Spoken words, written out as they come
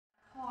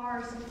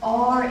Cars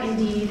are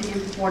indeed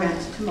important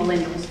to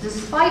millennials.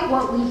 Despite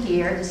what we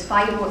hear,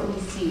 despite what we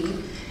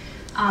see,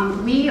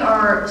 we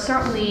are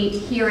certainly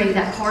hearing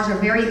that cars are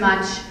very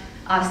much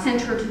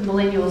central to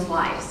millennials'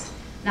 lives.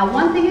 Now,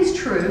 one thing is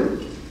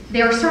true,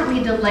 they are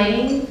certainly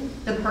delaying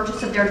the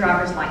purchase of their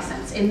driver's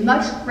license in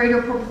much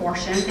greater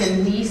proportion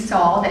than we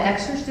saw the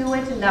Xers do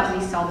it and that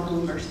we saw the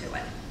Boomers do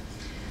it.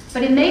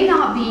 But it may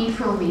not be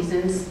for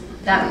reasons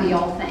that we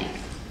all think.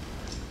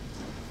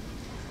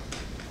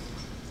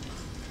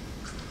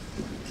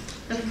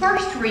 The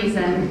first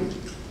reason,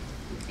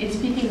 in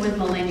speaking with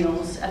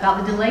millennials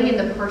about the delay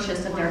in the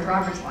purchase of their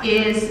driver's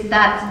license, is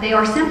that they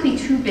are simply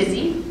too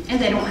busy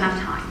and they don't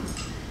have time.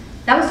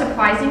 That was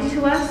surprising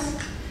to us.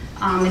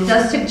 It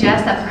does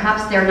suggest that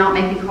perhaps they're not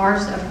making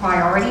cars a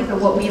priority, but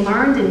what we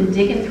learned in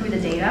digging through the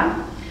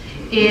data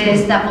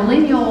is that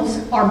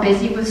millennials are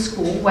busy with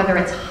school, whether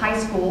it's high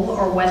school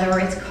or whether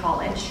it's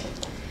college,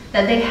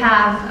 that they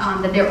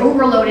have, that they're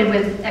overloaded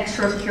with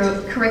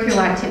extracurricular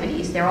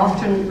activities. They're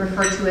often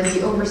referred to as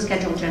the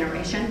overscheduled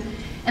generation.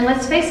 And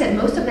let's face it,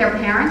 most of their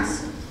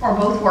parents are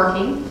both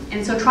working,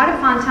 and so try to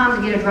find time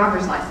to get a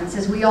driver's license.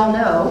 As we all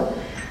know,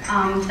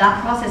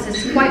 that process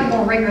is quite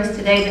more rigorous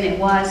today than it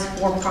was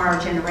for prior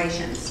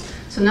generations.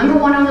 So number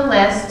one on the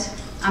list,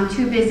 I'm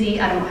too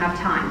busy, I don't have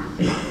time.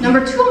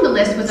 Number two on the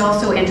list was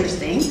also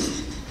interesting.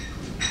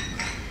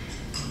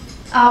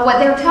 What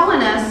they're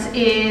telling us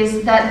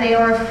is that they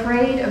are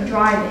afraid of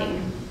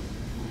driving.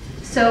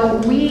 So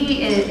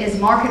we, as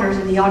marketers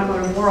in the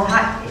automotive world,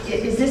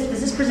 does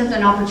this present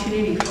an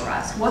opportunity for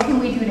us? What can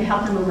we do to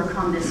help them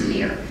overcome this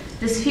fear?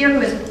 This fear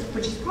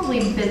which has probably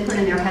been put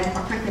in their head,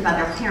 quite frankly, by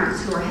their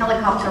parents, who are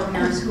helicopter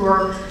parents, who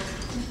are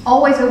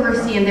always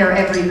overseeing their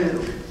every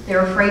move.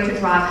 They're afraid to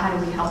drive. How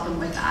do we help them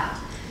with that?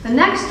 The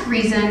next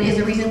reason is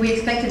a reason we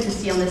expected to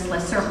see on this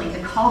list, certainly.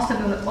 The cost of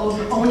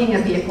owning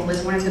a vehicle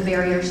is one of the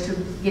barriers to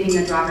getting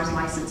a driver's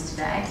license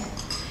today.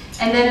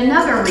 And then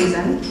another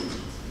reason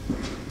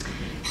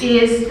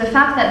is the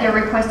fact that they're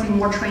requesting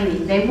more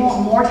training. They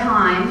want more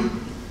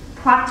time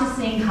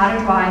practicing how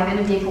to drive in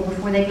a vehicle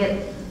before they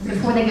get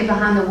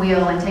behind the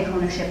wheel and take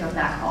ownership of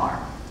that car.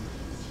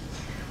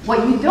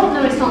 What you don't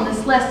notice on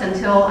this list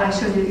until I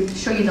show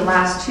you the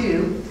last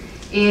two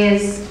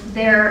is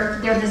their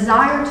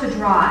desire to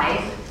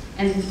drive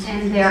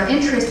and their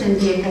interest in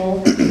vehicle,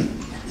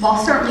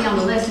 while certainly on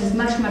the list, is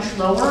much, much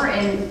lower,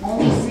 and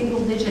only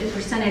single-digit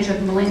percentage of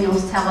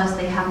millennials tell us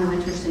they have no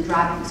interest in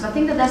driving. So I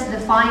think that that's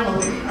defining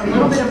a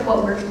little bit of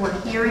what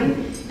we're hearing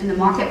in the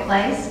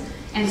marketplace,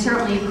 and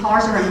certainly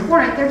cars are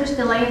important. They're just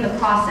delaying the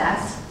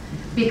process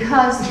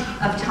because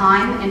of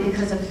time and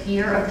because of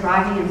fear of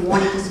driving and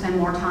wanting to spend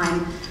more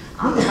time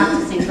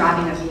practicing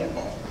driving a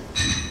vehicle.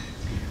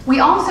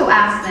 We also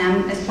asked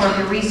them, as part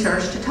of the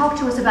research, to talk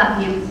to us about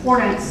the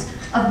importance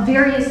of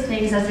various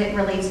things as it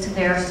relates to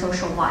their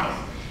social life.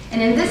 And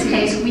in this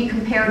case, we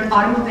compared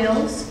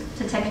automobiles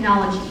to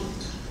technology.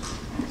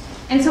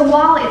 And so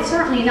while it's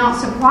certainly not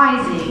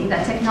surprising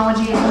that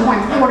technology is more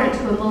important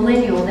to a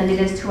millennial than it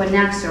is to a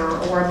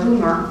Xer or a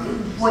Boomer,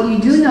 what you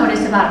do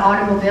notice about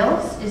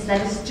automobiles is that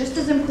it's just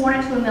as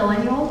important to a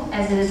millennial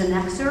as it is an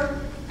Xer,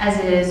 as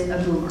it is a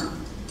Boomer.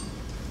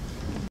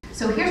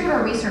 So here's what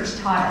our research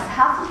taught us.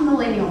 Half of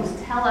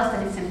millennials tell us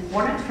that it's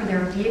important for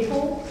their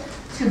vehicle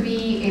to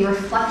be a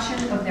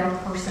reflection of their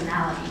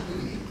personality.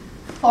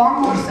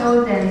 Far more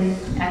so than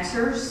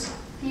Xers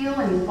feel,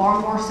 and far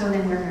more so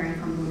than we're hearing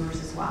from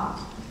Boomers as well.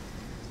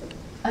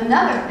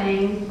 Another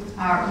thing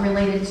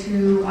related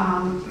to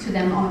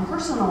them on a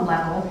personal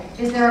level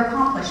is their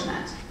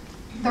accomplishment.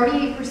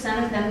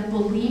 38% of them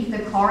believe the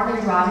car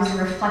they drive is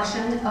a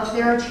reflection of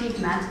their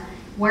achievement,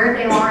 where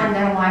they are in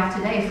their life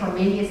today. For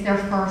many, it's their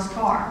first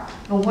car.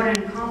 But what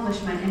an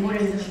accomplishment, and what I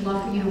just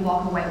love for you to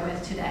walk away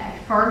with today.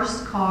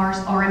 First, cars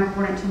are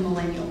important to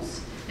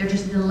millennials. They're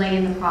just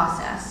delaying the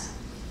process.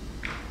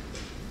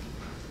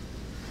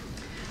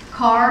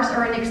 Cars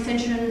are an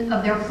extension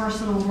of their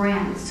personal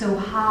brand. So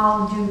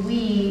how do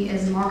we,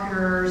 as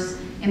marketers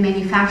and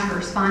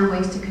manufacturers, find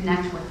ways to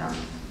connect with them?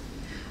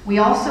 We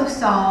also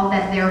saw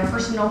that their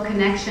personal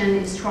connection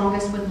is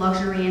strongest with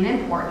luxury and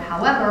import.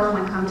 However,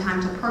 when it comes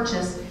time to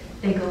purchase,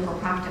 they go for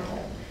practical.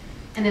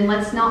 And then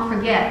let's not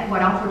forget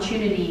what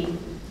opportunity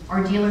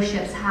our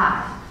dealerships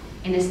have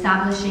in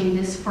establishing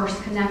this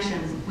first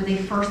connection with a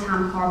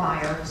first-time car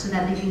buyer so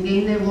that they can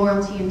gain their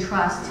loyalty and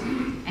trust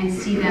and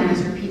see them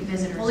as repeat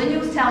visitors.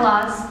 Millennials tell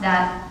us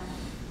that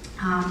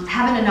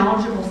having a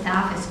knowledgeable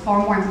staff is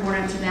far more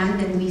important to them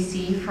than we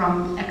see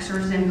from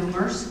Xers and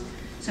Boomers.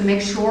 So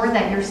make sure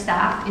that your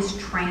staff is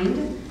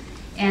trained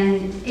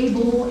and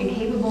able and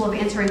capable of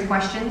answering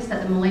questions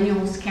that the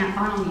millennials can't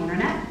find on the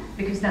internet,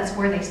 because that's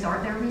where they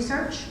start their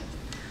research.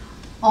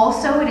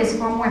 Also, it is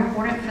far more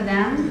important for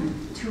them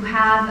to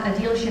have a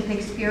dealership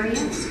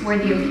experience where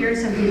the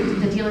appearance of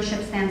the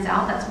dealership stands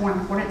out. That's more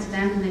important to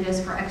them than it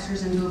is for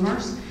Xers and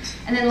Boomers.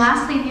 And then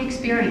lastly, the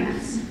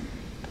experience.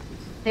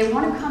 They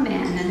want to come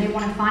in and they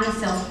want to find a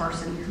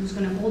salesperson who's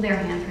going to hold their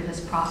hand through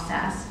this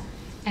process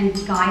and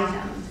guide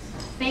them.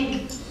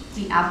 Think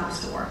the Apple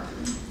Store.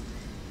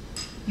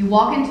 You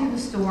walk into the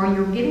store,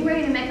 you're getting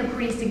ready to make a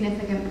pretty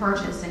significant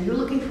purchase, and you're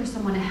looking for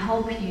someone to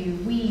help you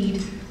weed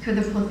through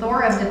the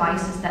plethora of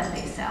devices that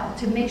they sell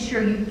to make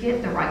sure you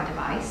get the right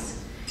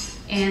device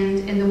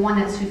and the one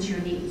that suits your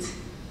needs.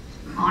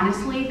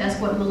 Honestly, that's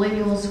what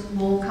millennials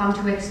will come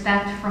to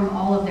expect from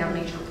all of their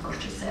major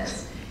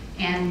purchases,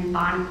 and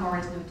buying a car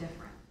is no different.